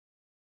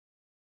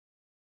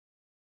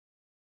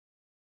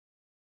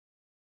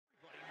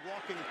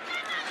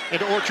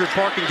into Orchard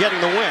Park and getting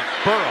the win.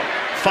 Burrow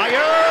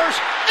fires,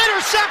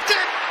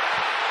 intercepted,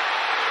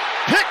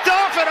 picked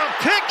off at a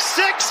pick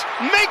six.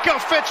 Minka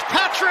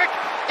Fitzpatrick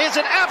is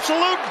an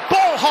absolute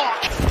ball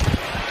hawk.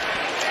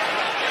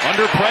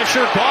 Under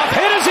pressure, Goff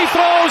hit as he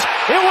throws.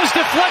 It was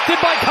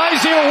deflected by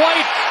Kaiser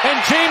White, and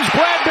James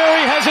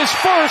Bradbury has his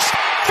first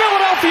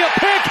Philadelphia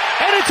pick,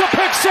 and it's a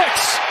pick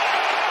six.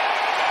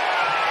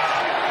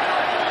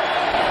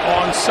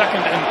 On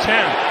 2nd and 10.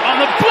 On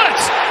the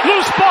blitz,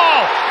 loose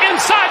ball,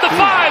 inside the 5,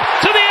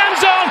 to the end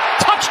zone,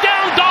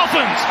 touchdown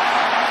Dolphins.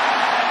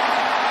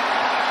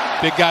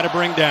 Big guy to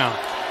bring down.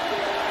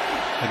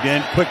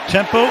 Again, quick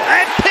tempo,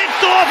 and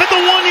picked off at the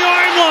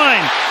 1-yard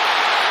line.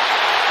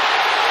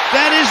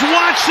 That is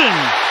Watson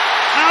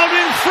out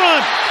in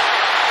front.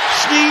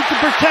 Snead to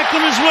protect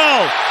him as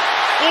well.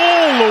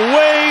 All the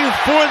way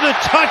for the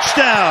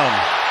touchdown.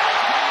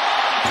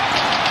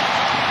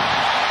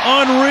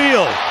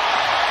 Unreal.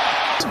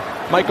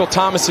 Michael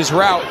Thomas's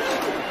route.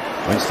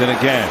 Winston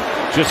again.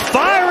 Just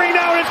firing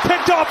now, and it's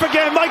picked off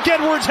again. Mike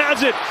Edwards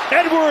has it.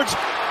 Edwards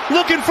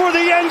looking for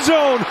the end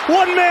zone.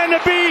 One man to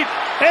beat,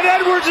 and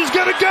Edwards is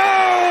going to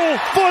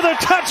go for the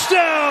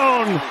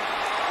touchdown.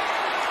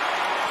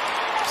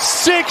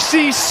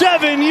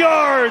 67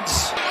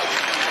 yards.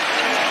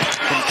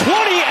 From 20,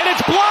 and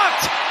it's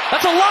blocked.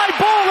 That's a live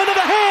ball into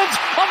the hands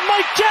of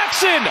Mike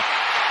Jackson.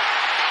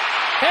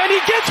 And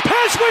he gets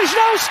past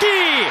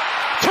Wisnowski.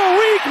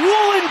 Tariq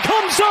Woolen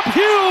comes up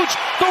huge.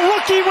 The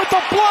rookie with the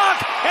block.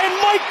 And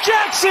Mike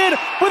Jackson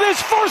with his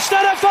first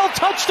NFL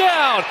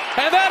touchdown.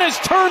 And that has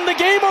turned the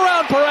game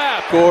around,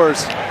 perhaps.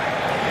 Scores.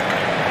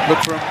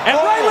 Look for him. And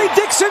Riley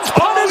Dixon's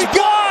punt is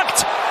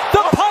blocked.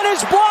 The punt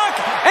is blocked.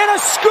 And a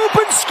scoop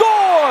and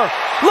score.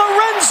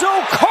 Lorenzo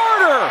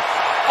Carter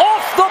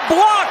off the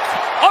block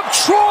of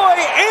Troy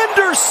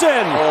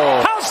Anderson.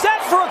 How's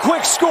that for a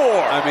quick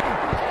score?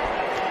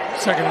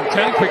 2nd and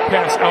 10, quick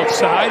pass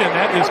outside, and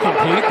that is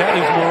complete. That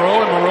is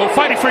Moreau, and Moreau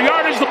fighting for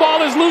yardage. The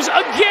ball is loose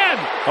again.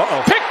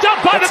 Picked up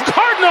by the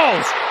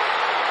Cardinals.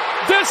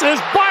 This is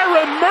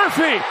Byron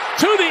Murphy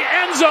to the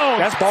end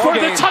zone for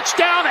the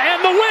touchdown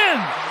and the win.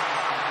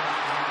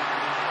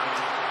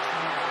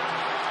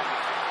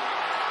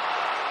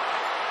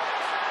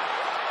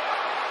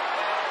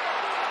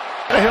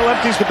 Hill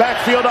empties the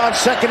backfield on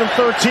 2nd and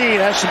 13.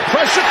 Has some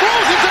pressure,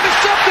 throws, he's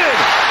intercepted.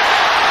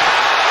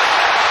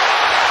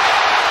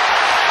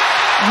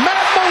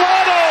 Matt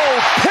Milano,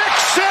 pick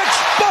six,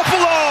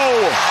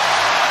 Buffalo.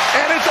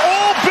 And it's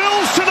all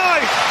Bills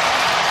tonight.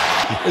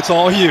 It's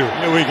all you.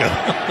 Here we go.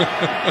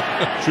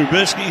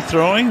 Trubisky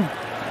throwing.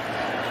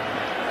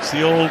 It's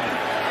the old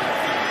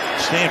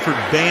Stanford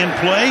band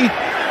play.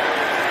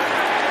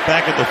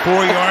 Back at the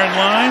 4-yard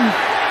line.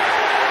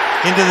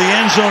 Into the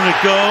end zone it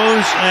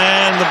goes,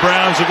 and the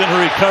Browns are going to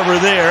recover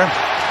there.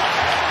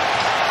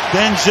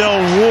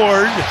 Denzel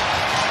Ward.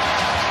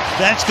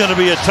 That's going to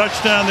be a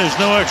touchdown. There's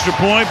no extra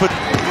point, but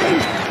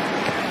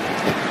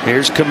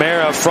Here's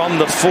Kamara from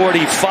the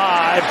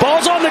 45.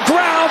 Ball's on the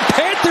ground.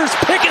 Panthers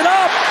pick it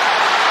up.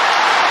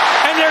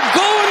 And they're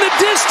going the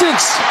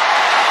distance.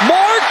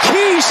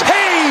 Marquise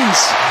Haynes.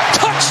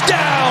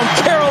 Touchdown,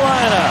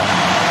 Carolina.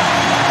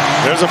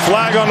 There's a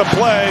flag on the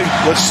play.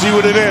 Let's see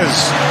what it is.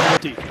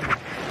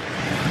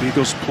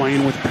 Eagles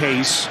playing with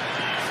pace.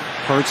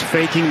 Hurts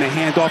faking the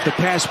handoff, the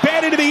pass.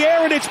 Bat into the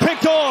air, and it's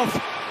picked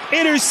off.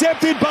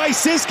 Intercepted by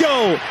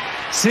Cisco.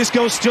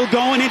 Cisco still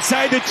going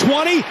inside the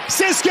 20.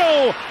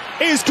 Cisco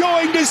is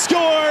going to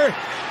score.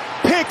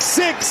 Pick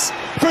six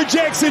for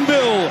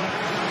Jacksonville.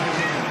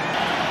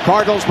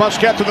 Cardinals must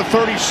get to the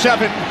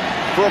 37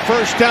 for a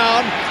first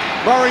down.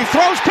 Murray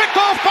throws, picked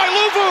off by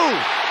Luvu.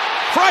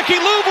 Frankie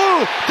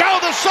Luvu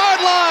down the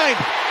sideline.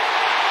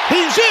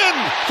 He's in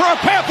for a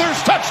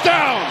Panthers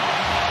touchdown.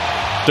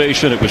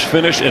 It was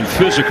finished and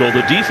physical.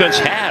 The defense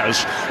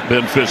has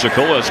been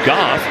physical as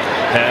Goff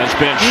has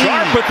been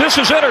sharp, but this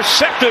is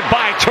intercepted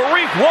by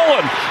Tariq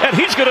Woolen, and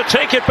he's going to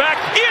take it back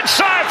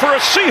inside for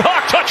a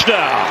Seahawk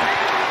touchdown.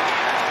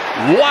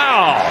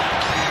 Wow.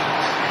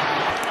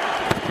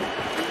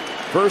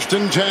 1st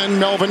and 10,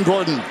 Melvin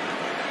Gordon.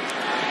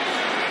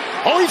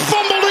 Oh, he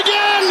fumbled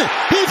again!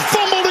 He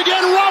fumbled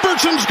again!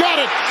 Robertson's got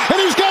it!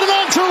 And he's got an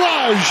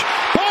entourage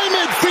by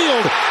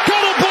midfield.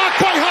 Got a block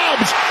by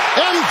Hobbs.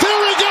 And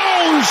there he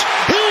goes!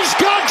 He's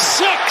got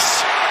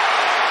 6!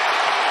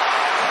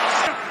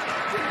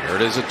 There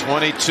it is at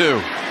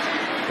 22.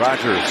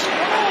 Rodgers.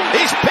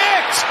 He's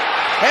picked!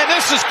 And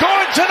this is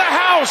going to the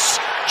house!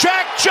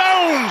 Jack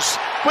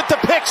Jones with the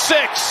pick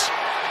six.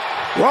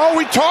 Well,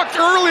 we talked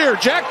earlier.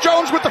 Jack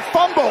Jones with the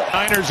fumble.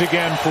 Niners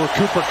again for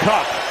Cooper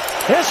Kupp.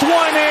 This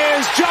one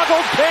is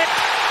juggled, picked.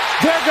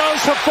 There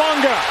goes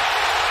Hufanga.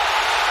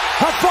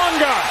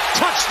 Hufanga,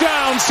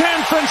 touchdown,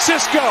 San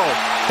Francisco.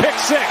 Pick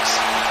six.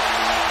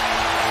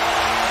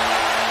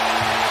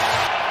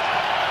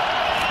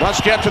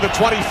 Must get to the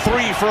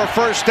 23 for a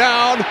first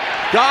down.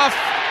 Goff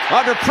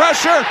under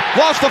pressure,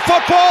 lost the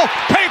football.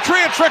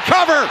 Patriots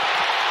recover.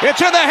 It's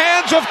in the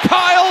hands of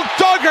Kyle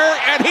Duggar,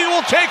 and he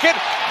will take it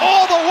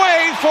all the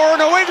way for a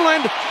New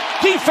England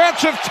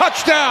defensive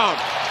touchdown.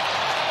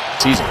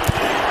 Season.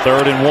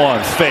 3rd and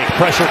 1. Fake.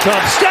 Pressure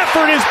comes.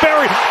 Stafford is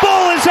buried.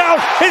 Ball is out.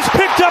 It's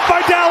picked up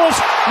by Dallas.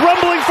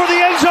 Rumbling for the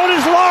end zone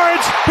is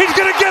Lawrence. He's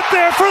going to get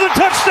there for the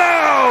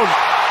touchdown.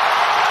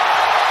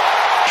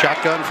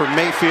 Shotgun for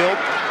Mayfield.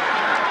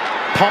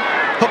 Pump,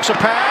 hooks a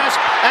pass,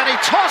 and he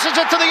tosses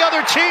it to the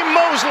other team,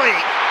 Mosley.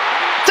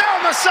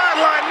 Down the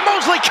sideline,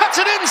 Mosley cuts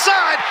it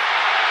inside.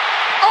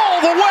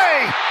 All the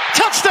way.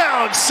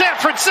 Touchdown, San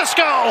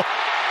Francisco.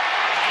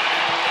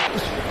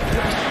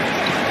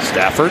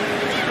 Stafford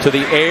to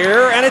the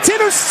air, and it's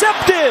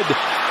intercepted.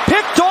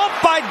 Picked off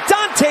by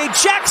Dante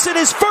Jackson,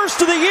 his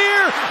first of the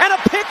year, and a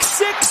pick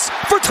 6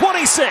 for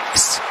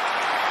 26.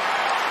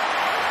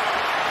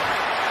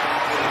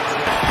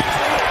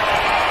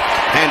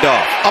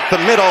 Handoff up the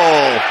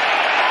middle.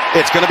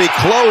 It's going to be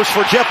close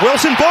for Jeff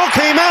Wilson. Ball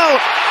came out.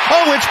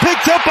 Oh, it's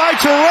picked up by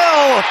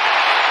Terrell.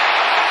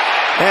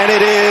 And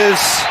it is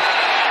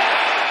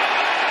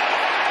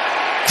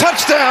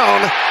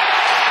touchdown.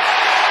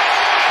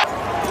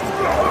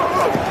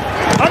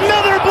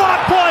 Another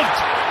block punt.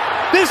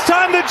 This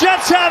time the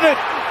Jets have it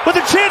with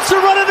a chance to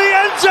run in the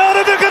end zone,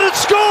 and they're going to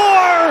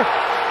score.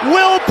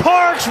 Will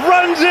Parks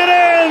runs it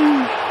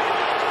in.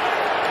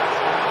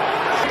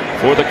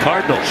 For the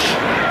Cardinals.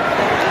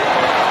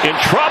 In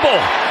trouble.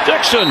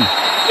 Dixon.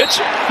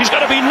 He's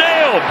got to be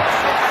nailed.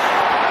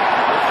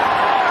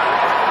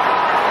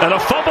 And a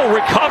fumble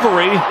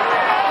recovery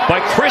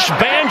by Chris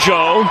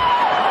Banjo.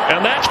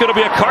 And that's going to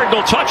be a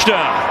Cardinal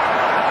touchdown.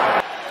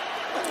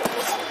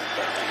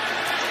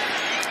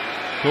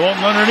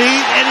 Dalton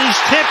underneath, and is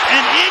tipped,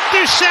 and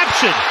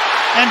interception.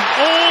 And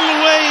all the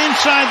way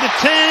inside the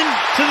 10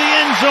 to the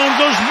end zone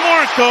goes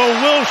Marco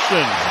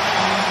Wilson.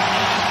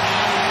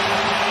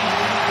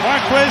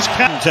 Marquez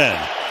count 10.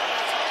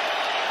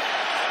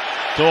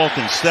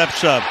 Dalton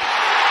steps up.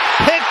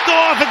 Picked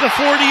off at the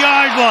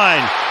 40-yard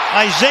line.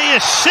 Isaiah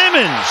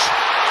Simmons.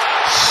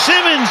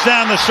 Simmons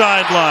down the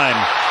sideline.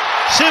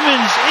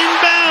 Simmons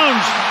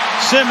inbounds.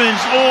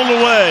 Simmons all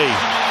the way.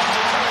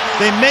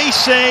 They may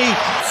say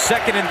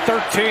 2nd and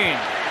 13.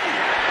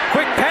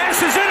 Quick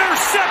pass is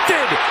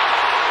intercepted.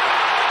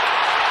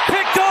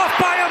 Picked off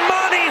by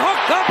Amani,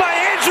 hooked up by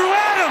Andrew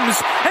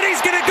Adams, and he's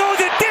going to go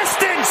the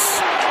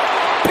distance.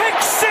 Pick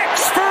 6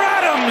 for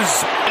Adams.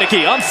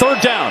 Heineke on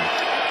 3rd down.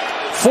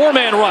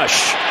 4-man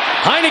rush.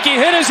 Heineke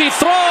hit as he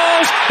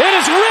throws. It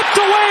is ripped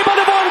away by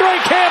Devondre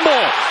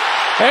Campbell.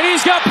 And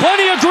he's got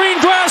plenty of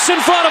green grass in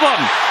front of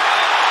him.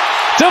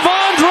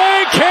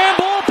 Devondre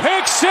Campbell,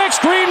 pick 6,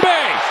 Green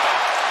Bay.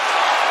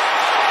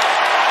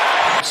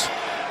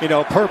 You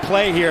know, per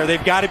play here,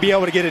 they've got to be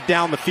able to get it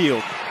down the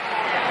field.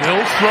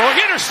 Mills throwing,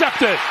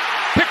 intercepted.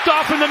 Picked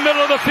off in the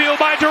middle of the field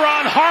by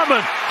Duron Harmon.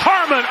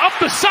 Harmon up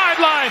the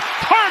sideline.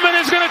 Harmon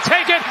is going to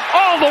take it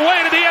all the way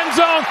to the end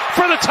zone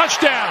for the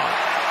touchdown.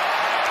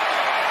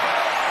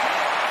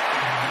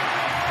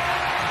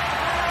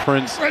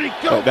 Prince,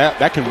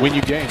 that can win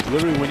you games,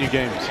 literally win you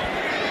games.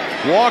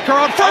 Walker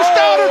on first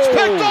down, it's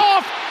picked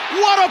off.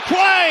 What a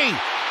play!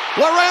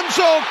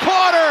 Lorenzo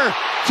Carter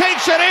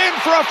takes it in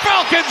for a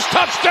Falcons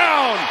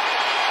touchdown.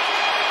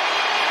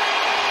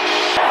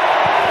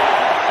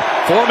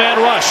 4-man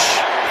rush.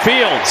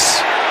 Fields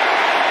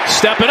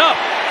stepping up.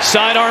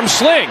 Sidearm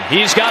sling.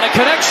 He's got a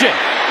connection.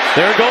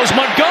 There goes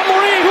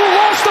Montgomery, who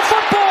lost the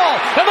football,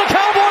 and the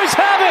Cowboys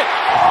have it.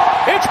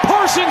 It's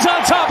Parsons on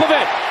top of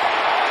it.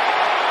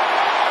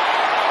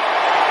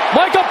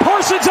 Micah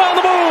Parsons on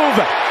the move,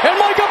 and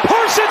Micah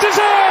Parsons is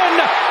in.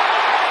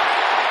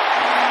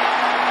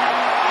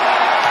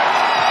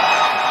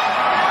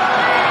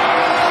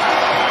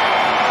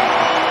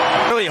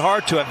 Really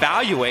hard to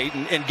evaluate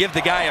and give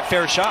the guy a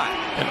fair shot.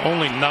 And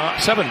only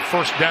 7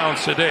 first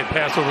downs today.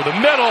 Pass over the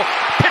middle,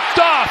 picked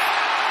off.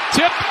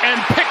 Tipped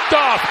and picked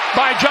off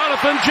by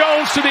Jonathan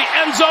Jones to the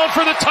end zone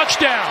for the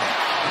touchdown.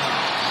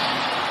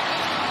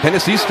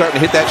 Tennessee's starting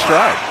to hit that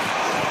stride.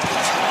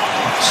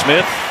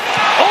 Smith.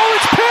 Oh,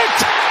 it's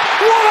picked!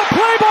 What a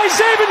play by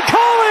Zaven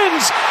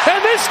Collins! And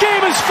this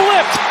game is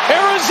flipped.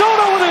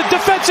 Arizona with a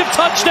defensive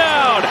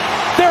touchdown.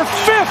 Their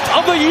 5th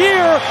of the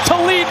year to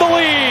lead the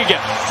league.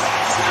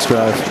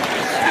 Drive.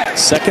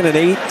 2nd and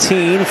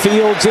 18.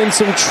 Fields in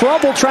some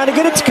trouble trying to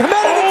get it to come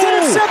out, and it's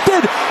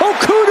intercepted.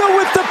 Okuda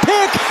with the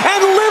pick,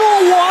 and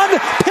little one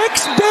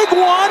picks big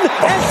one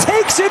and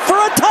takes it for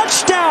a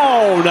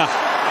touchdown.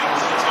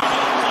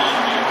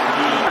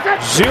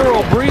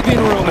 0 breathing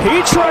room.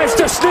 He tries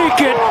to sneak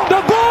it.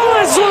 The ball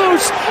is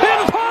loose.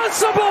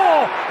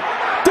 Impossible.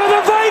 Do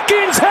the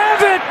Vikings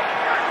have it?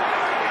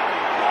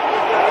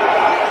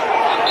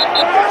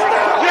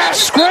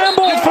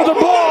 Scramble for the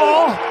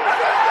ball.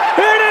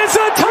 It is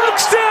a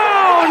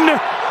touchdown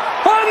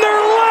on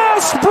their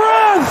last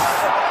breath.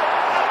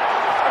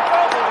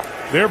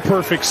 Their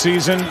perfect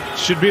season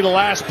should be the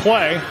last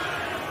play.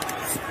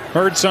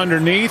 Hurts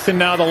underneath, and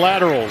now the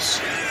laterals.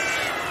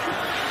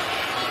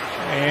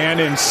 And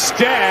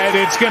instead,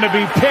 it's going to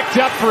be picked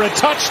up for a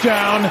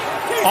touchdown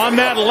on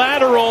that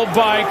lateral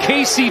by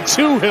Casey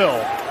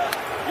Toohill.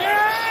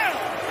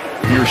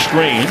 Your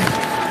screen.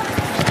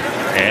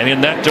 And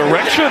in that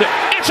direction,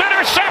 It's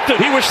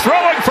intercepted. He was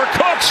throwing for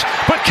Cooks,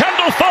 but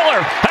Kendall Fuller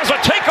has a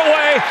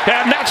takeaway,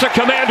 and that's a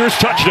Commanders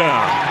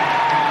touchdown.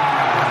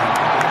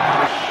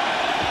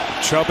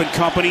 Chubb and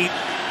company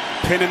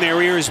pinning their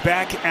ears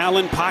back.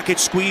 Allen pocket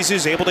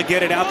squeezes, able to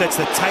get it out. That's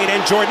the tight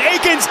end, Jordan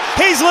Akins.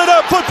 He's lit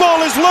up.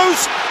 Football is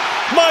loose.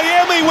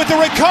 Miami with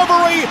the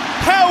recovery.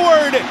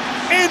 Howard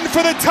in for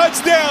the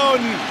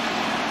touchdown.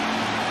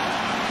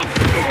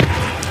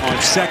 On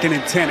 2nd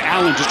and 10,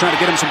 Allen just trying to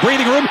get him some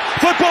breathing room.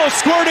 Football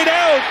squirted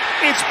out.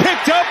 It's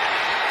picked up.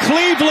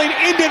 Cleveland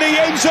into the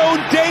end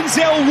zone.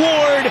 Denzel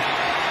Ward.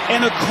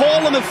 And the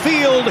call on the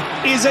field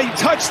is a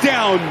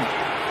touchdown.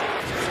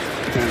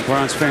 And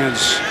Browns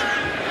fans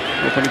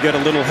hoping to get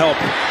a little help.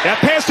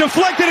 That pass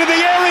deflected in the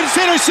air. It's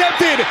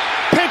intercepted.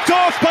 Picked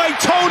off by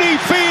Tony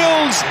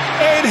Fields.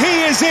 And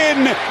he is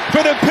in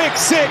for the pick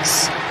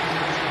six.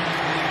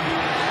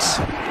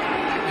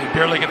 They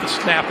barely get the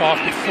snap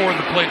off before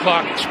the play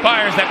clock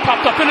expires. That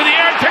popped up into the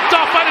air and picked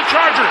off by the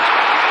Chargers.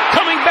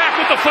 Coming back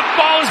with the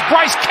football is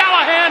Bryce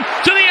Callahan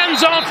to the end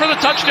zone for the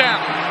touchdown.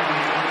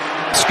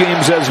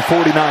 Schemes as a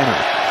 49er.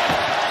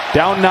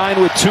 Down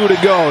 9 with 2 to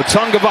go.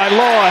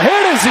 Tagovailoa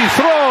hit as he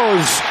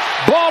throws.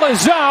 Ball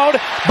is out.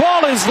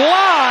 Ball is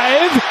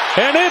live.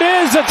 And it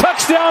is a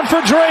touchdown for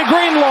Dre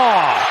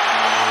Greenlaw.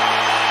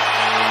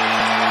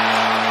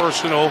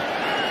 Personal,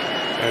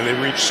 and they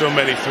reached so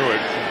many through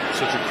it.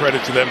 Such a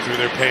credit to them through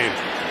their pain.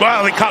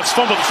 Well, the Cox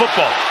fumbled the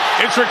football.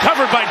 It's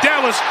recovered by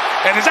Dallas.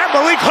 And is that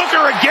Malik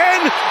Hooker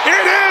again?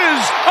 It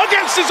is!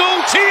 Against his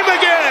old team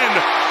again!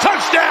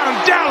 Touchdown,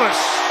 Dallas!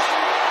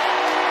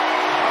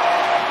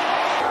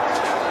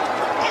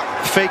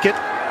 Fake it.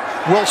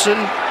 Wilson.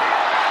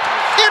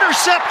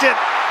 Intercepted.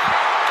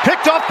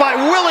 Picked off by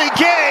Willie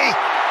Gay.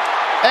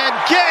 And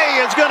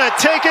Gay is going to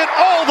take it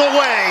all the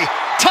way.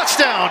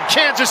 Touchdown,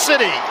 Kansas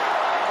City.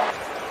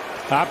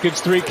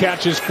 Hopkins 3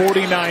 catches,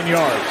 49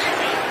 yards.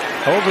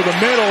 Over the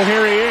middle,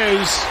 here he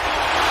is.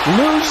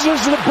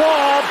 Loses the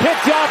ball,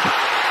 picked up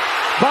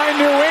by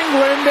New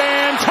England,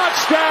 and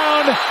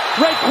touchdown,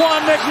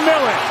 Raekwon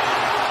McMillan.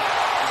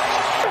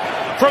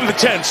 From the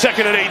 10,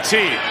 2nd and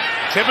 18.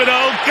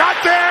 Thibodeau got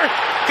there,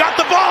 got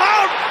the ball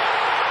out,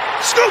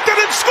 scooped it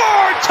and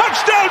scored!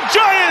 Touchdown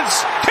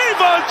Giants!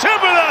 Kayvon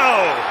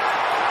Thibodeau!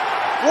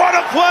 What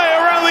a play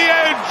around the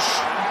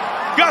edge!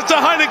 Got to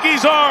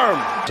Heineke's arm.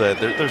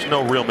 There's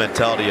no real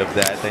mentality of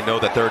that. They know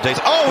that there are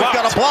days. Oh, we've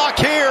got a block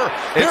here.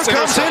 Here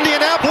comes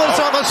Indianapolis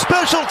on the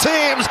special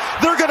teams.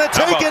 They're going to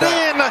take it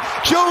in.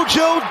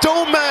 JoJo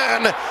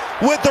Doman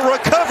with the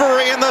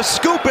recovery and the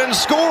scoop and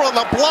score on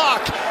the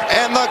block.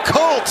 And the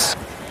Colts.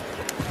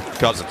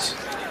 Cousins.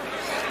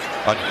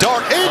 A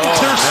dart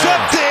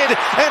intercepted,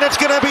 and it's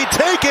going to be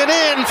taken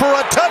in for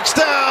a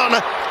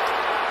touchdown.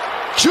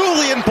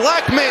 Julian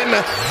Blackmon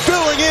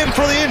filling in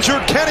for the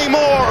injured Kenny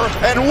Moore,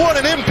 and what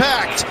an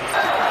impact.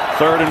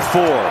 3rd and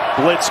 4,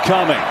 blitz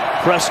coming.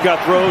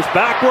 Prescott throws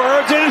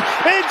backwards and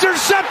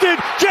intercepted.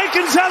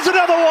 Jenkins has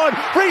another one,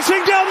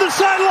 racing down the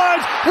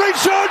sidelines.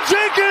 Rayshon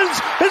Jenkins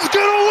is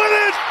going to win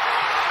it.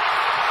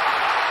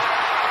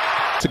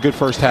 It's a good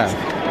first half.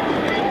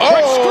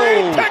 Quick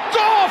screen, picked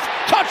off,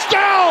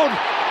 touchdown,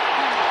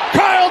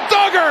 Kyle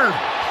Duggar.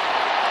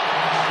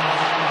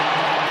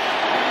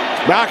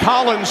 Mac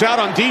Hollins out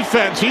on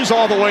defense. He's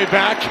all the way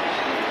back.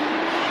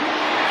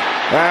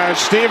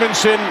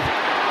 Stevenson.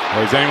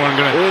 Is anyone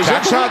going to?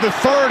 Backs out the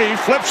 30,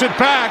 flips it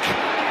back.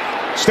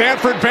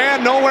 Stanford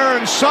band nowhere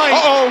in sight.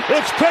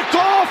 It's picked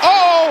off.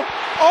 Oh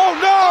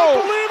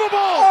no!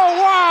 Unbelievable. Oh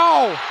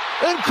wow!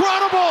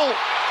 Incredible.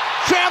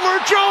 Chandler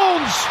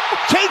Jones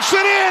takes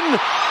it in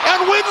and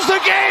wins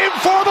the game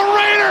for the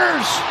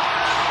Raiders.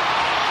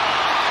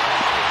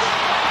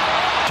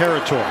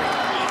 Territory.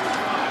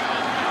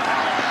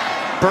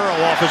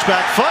 Burrow off his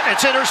back foot.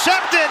 It's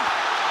intercepted.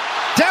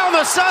 Down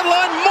the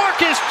sideline,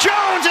 Marcus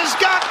Jones has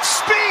got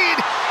speed.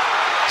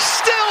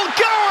 Still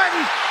going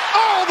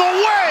all the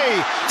way.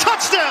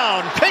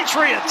 Touchdown,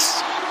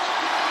 Patriots.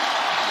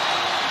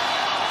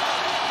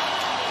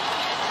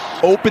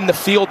 Open the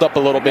field up a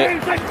little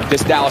bit.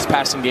 This Dallas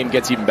passing game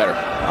gets even better.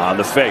 On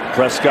the fake,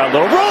 Prescott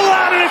low roll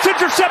out, and it's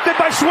intercepted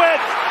by Sweat.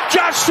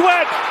 Josh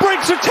Sweat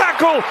breaks a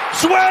tackle.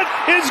 Sweat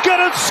is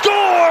going to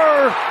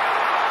score.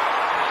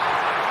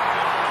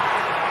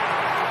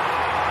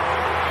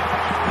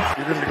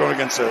 You're going to be going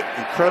against an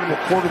incredible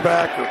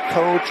quarterback or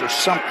coach or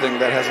something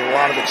that has a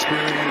lot of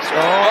experience.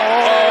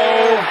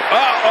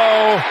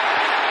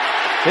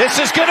 This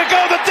is going to go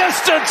the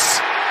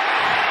distance.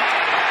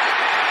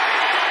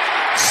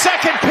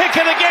 Second pick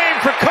of the game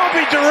for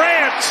Kobe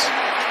Durant.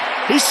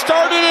 He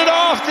started it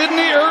off, didn't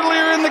he,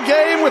 earlier in the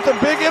game with a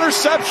big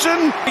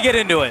interception? Get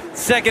into it.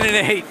 2nd and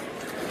 8.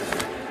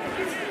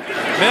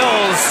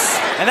 Mills,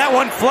 and that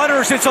one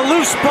flutters. It's a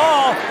loose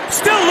ball.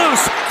 Still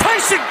loose.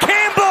 Tyson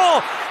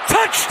Campbell.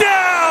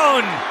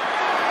 Touchdown!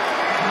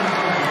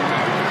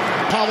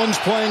 Collins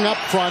playing up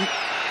front.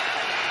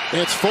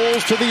 It's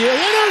Foles to the air.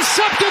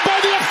 Intercepted by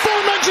the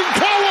aforementioned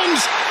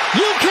Collins.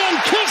 You can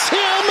kiss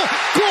him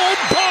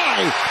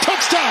goodbye.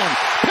 Touchdown.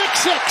 Pick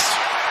six.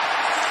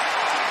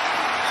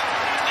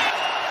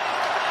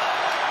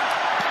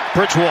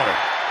 Bridgewater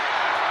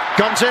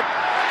guns it,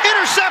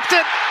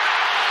 intercepted,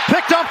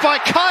 picked up by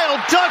Kyle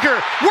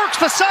Duggar, works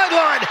the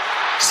sideline,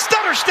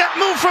 stutter step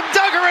move from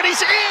Duggar, and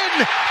he's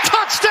in.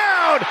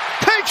 Touchdown,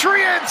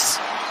 Patriots!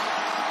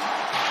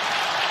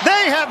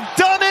 They have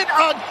done it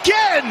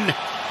again.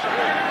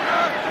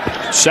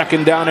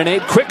 2nd down and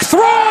 8. Quick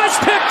throw is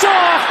picked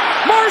off.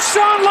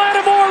 Marshawn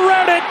Lattimore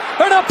read it,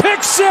 and a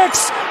pick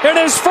 6 in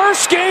his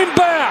first game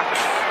back.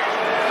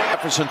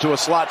 Jefferson to a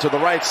slot to the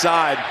right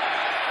side.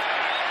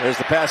 There's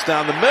the pass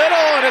down the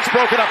middle, and it's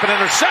broken up and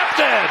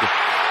intercepted.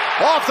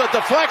 Off the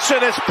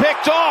deflection, it's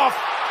picked off.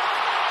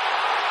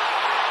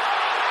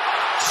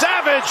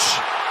 Savage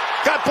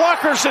got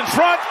blockers in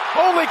front.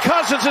 Only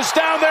Cousins is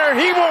down there.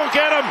 He won't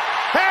get him.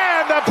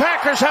 And the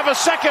Packers have a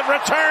second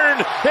return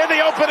in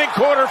the opening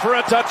quarter for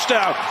a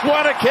touchdown.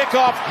 What a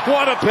kickoff.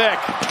 What a pick.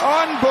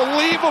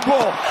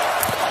 Unbelievable.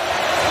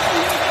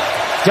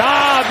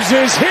 Dobbs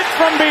is hit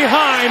from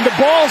behind. The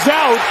ball's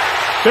out.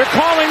 They're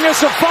calling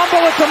this a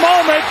fumble at the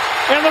moment.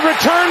 And the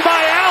return by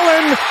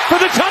Allen for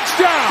the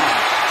touchdown.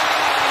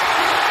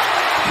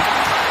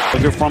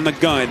 Ellinger from the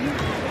gun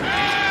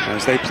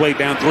as they play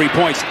down 3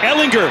 points.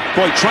 Ellinger,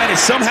 boy, trying to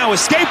somehow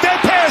escape. That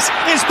pass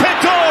is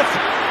picked off.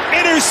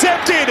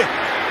 Intercepted.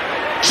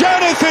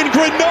 Jonathan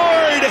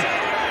Grenard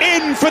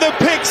in for the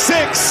pick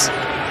 6.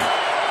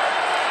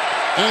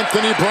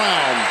 Anthony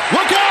Brown.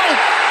 Look out!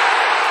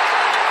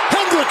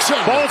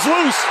 Hendrickson. Ball's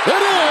loose. It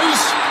is.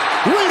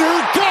 Reader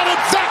got it.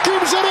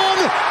 Vacuums it in.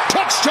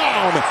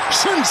 Touchdown,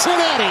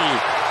 Cincinnati.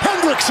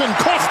 Hendrickson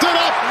coughed it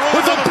up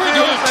with a big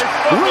hit.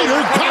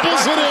 Reader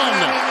gobbles it in.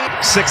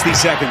 60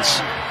 seconds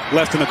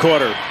left in the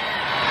quarter.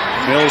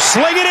 Mills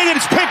slinging it, and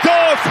it's picked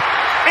off.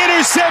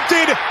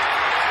 Intercepted.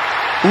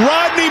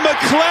 Rodney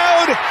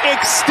McLeod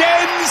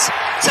extends.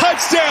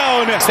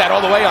 Touchdown. That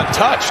all the way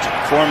untouched.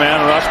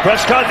 4-man rush.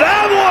 Prescott.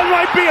 That one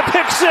might be a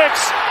pick 6.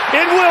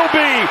 It will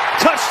be.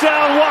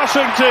 Touchdown,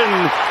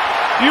 Washington.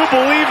 You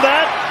believe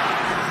that?